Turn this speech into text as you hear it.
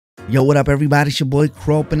Yo, what up everybody, it's your boy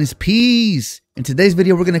KROW and his peas. In today's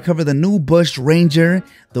video, we're going to cover the new Bush Ranger,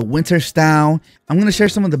 the winter style. I'm going to share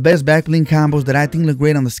some of the best BackBling combos that I think look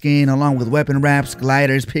great on the skin, along with weapon wraps,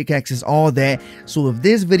 gliders, pickaxes, all that. So if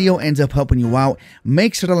this video ends up helping you out,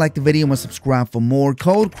 make sure to like the video and subscribe for more.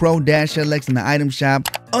 Code KROW-LX in the item shop.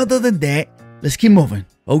 Other than that, let's keep moving.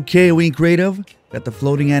 Okay, we in creative. Got the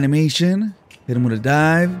floating animation. Hit him with a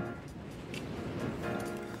dive.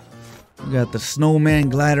 We got the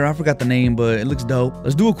snowman glider. I forgot the name, but it looks dope.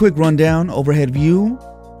 Let's do a quick rundown. Overhead view.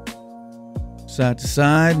 Side to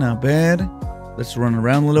side. Not bad. Let's run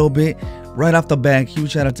around a little bit. Right off the back,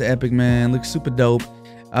 huge shout out to Epic, man. Looks super dope.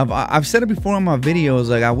 I've said it before in my videos,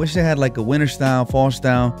 like I wish they had like a winter style, fall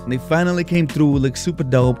style. And they finally came through. It looks super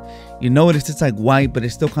dope. You notice it's like white, but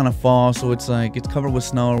it's still kind of fall, so it's like it's covered with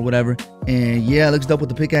snow or whatever. And yeah, it looks dope with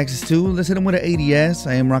the pickaxes too. Let's hit them with an ADS.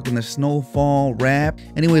 I am rocking the snowfall wrap.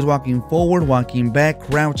 Anyways, walking forward, walking back,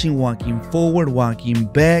 crouching, walking forward, walking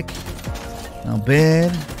back. Not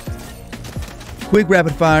bad. Quick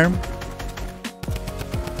rapid fire.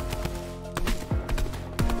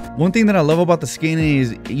 One thing that I love about the skin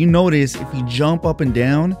is you notice if you jump up and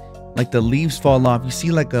down, like the leaves fall off. You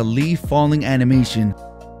see like a leaf falling animation.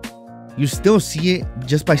 You still see it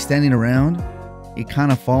just by standing around. It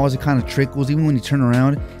kind of falls, it kind of trickles even when you turn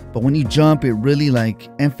around. But when you jump, it really like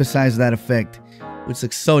emphasizes that effect, which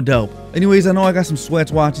looks so dope. Anyways, I know I got some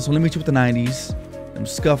sweats watching, so let me hit you with the 90s. Them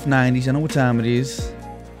scuff 90s, I know what time it is.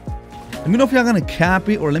 Let me know if y'all gonna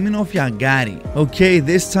copy it or let me know if y'all got it. Okay,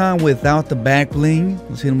 this time without the back bling.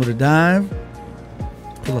 Let's hit him with a dive.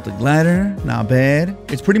 Pull out the glider, not bad.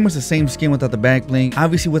 It's pretty much the same skin without the back bling.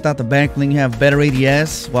 Obviously without the back bling, you have better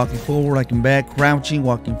ADS. Walking forward, walking back, crouching,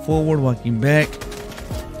 walking forward, walking back.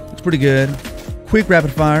 It's pretty good. Quick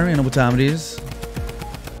rapid fire, you know what time it is.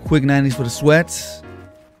 Quick 90s for the sweats.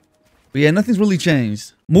 But yeah, nothing's really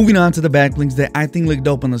changed. Moving on to the back blings that I think look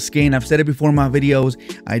dope on the skin. I've said it before in my videos.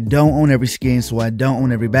 I don't own every skin, so I don't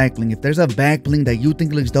own every back bling. If there's a back bling that you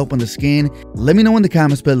think looks dope on the skin, let me know in the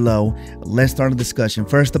comments below. Let's start a discussion.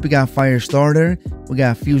 First up, we got Fire Starter. We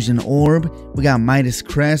got Fusion Orb. We got Midas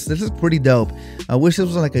Crest. This is pretty dope. I wish this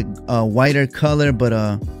was like a whiter color, but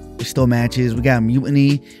it still matches. We got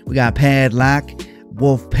Mutiny. We got Padlock.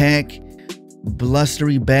 Wolf Pack.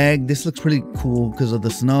 Blustery Bag. This looks pretty cool because of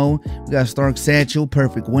the snow. We got Stark Satchel,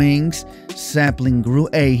 Perfect Wings, Sapling Grew.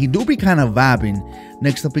 Hey, he do be kind of vibing.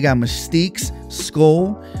 Next up, we got Mystique's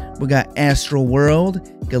Skull. We got Astro World,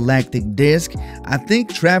 Galactic Disc. I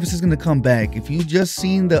think Travis is gonna come back. If you just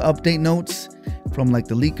seen the update notes from like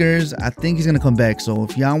the leakers, I think he's gonna come back. So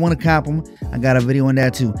if y'all want to cop him, I got a video on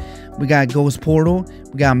that too. We got Ghost Portal.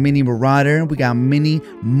 We got Mini Marauder. We got Mini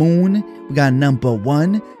Moon. We got number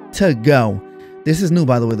 1 to go. This is new,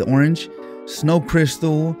 by the way, the orange. Snow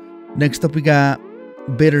Crystal. Next up, we got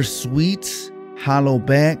Bittersweet, Hollow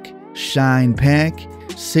Back, Shine Pack,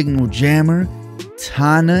 Signal Jammer,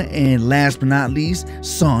 Tana, and last but not least,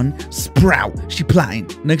 Sun Sprout. She plotting.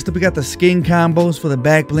 Next up, we got the skin combos for the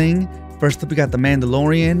back bling. First up, we got the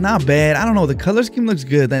Mandalorian. Not bad. I don't know. The color scheme looks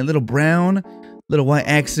good. That little brown, little white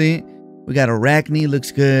accent. We got Arachne.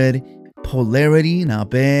 Looks good. Polarity. Not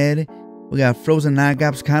bad. We got Frozen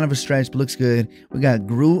Knockoffs, kind of a stretch, but looks good. We got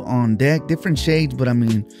Groot on deck, different shades, but I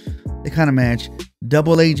mean, they kind of match.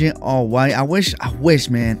 Double Agent, all white. I wish,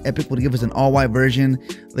 man, Epic would give us an all white version.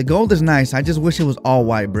 The gold is nice. I just wish it was all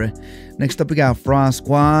white, bruh. Next up, we got Frost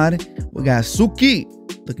Squad. We got Suki,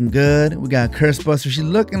 looking good. We got Curse Buster. She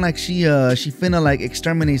looking like she finna like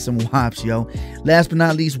exterminate some wops, yo. Last but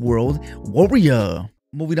not least, World Warrior.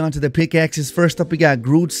 Moving on to the pickaxes. First up, we got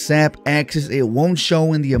Groot Sap Axes. It won't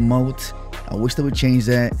show in the emote. I wish they would change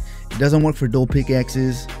that. It doesn't work for dual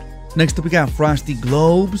pickaxes. Next up, we got Frosty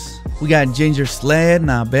Globes. We got Ginger Sled.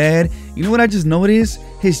 Not bad. You know what I just noticed?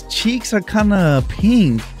 His cheeks are kind of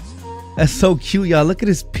pink. That's so cute, y'all. Look at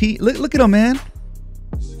his look at him, man.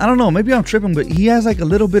 I don't know. Maybe I'm tripping, but he has like a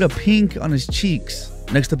little bit of pink on his cheeks.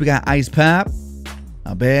 Next up, we got Ice Pop.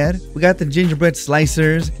 Not bad. We got the gingerbread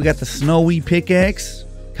slicers. We got the snowy pickaxe.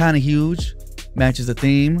 Kind of huge. Matches the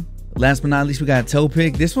theme. Last but not least, we got Toe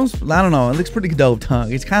Pick. This one's, I don't know. It looks pretty dope, huh?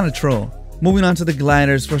 It's kind of troll. Moving on to the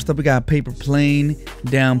gliders. First up, we got Paper Plane,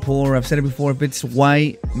 Downpour. I've said it before. If it's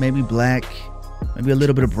white, maybe black, maybe a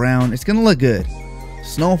little bit of brown, it's going to look good.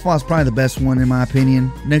 Snowfall is probably the best one in my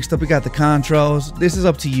opinion. Next up, we got the Contrails. This is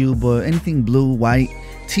up to you, but anything blue, white.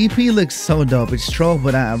 TP looks so dope. It's troll,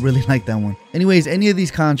 but I really like that one. Anyways, any of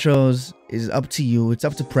these Contrails is up to you. It's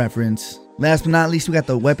up to preference. Last but not least, we got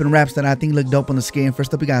the weapon wraps that I think look dope on the skin.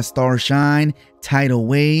 First up, we got Star Shine, Tidal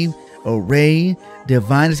Wave, Array,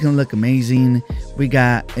 Divine is gonna look amazing. We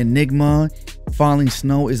got Enigma, Falling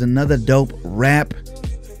Snow is another dope wrap.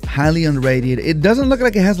 highly underrated. It doesn't look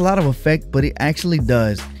like it has a lot of effect, but it actually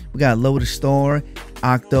does. We got Lotus Star,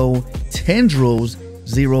 Octo, Tendrils,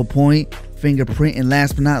 0 Point, Fingerprint, and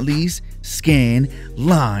last but not least, Scan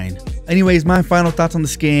Line. Anyways, my final thoughts on the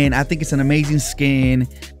skin. I think it's an amazing skin.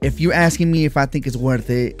 If you're asking me if I think it's worth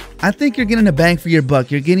it, I think you're getting a bang for your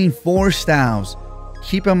buck. You're getting 4 styles.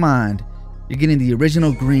 Keep in mind, you're getting the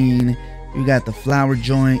original green, you got the flower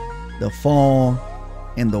joint, the fall,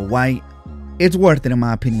 and the white. It's worth it in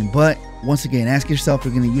my opinion, but once again, ask yourself if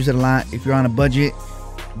you're going to use it a lot. If you're on a budget,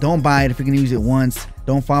 don't buy it if you're going to use it once.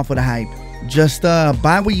 Don't fall for the hype. Just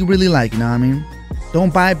buy what you really like, you know what I mean?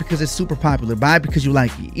 Don't buy it because it's super popular. Buy it because you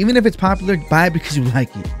like it. Even if it's popular, buy it because you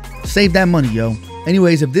like it. Save that money, yo.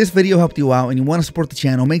 Anyways, if this video helped you out and you want to support the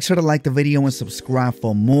channel, make sure to like the video and subscribe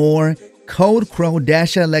for more. Code KROW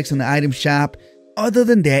 -LX in the item shop. Other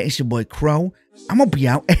than that, it's your boy KROW. I'm gonna be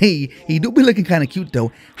out. Hey, he do be looking kind of cute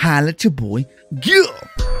though. Holla at your boy. Yeah.